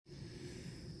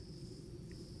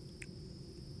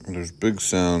There's big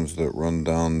sounds that run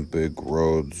down big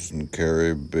roads and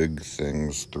carry big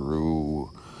things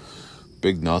through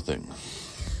big nothing.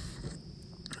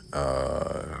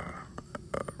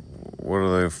 What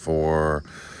are they for?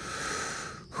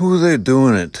 Who are they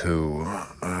doing it to?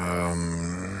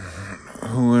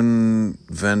 Who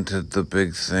invented the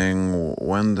big thing?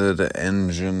 When did the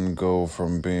engine go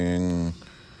from being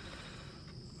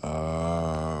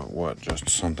just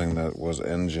something that was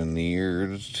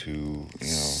engineered to,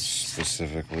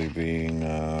 specifically being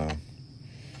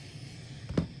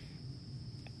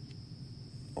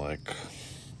like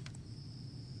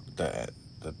the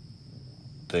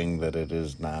thing that it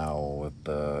is now, with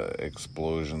the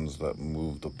explosions that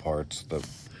move the parts that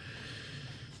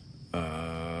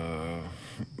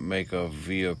make a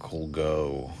vehicle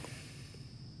go.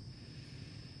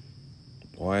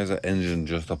 Why is an engine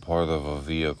just a part of a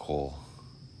vehicle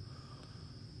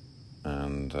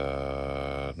and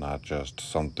not just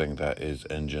something that is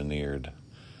engineered?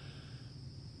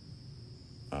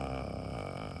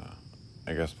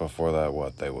 I guess before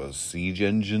that, they was siege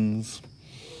engines?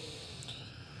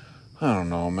 I don't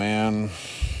know, man.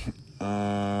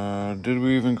 Did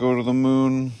we even go to the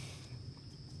moon?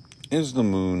 Is the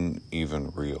moon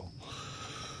even real?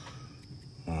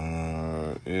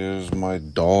 Is my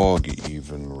dog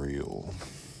even real?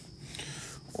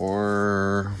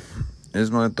 Or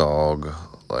is my dog,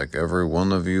 like every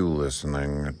one of you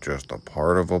listening, just a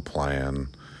part of a plan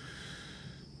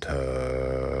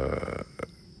to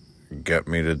get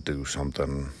me to do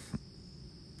something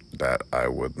that I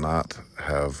would not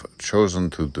have chosen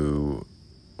to do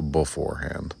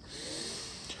beforehand,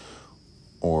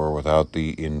 or without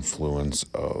the influence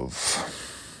of?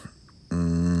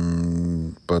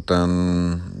 But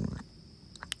then,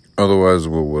 otherwise,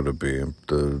 what would it be?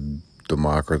 The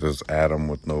Democritus atom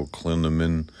with no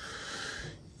Klineman,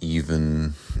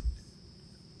 even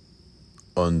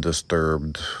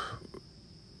undisturbed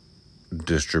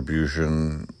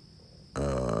distribution,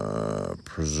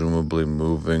 presumably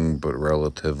moving but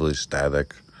relatively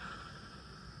static.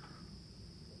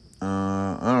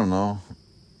 I don't know.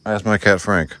 Ask my cat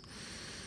Frank.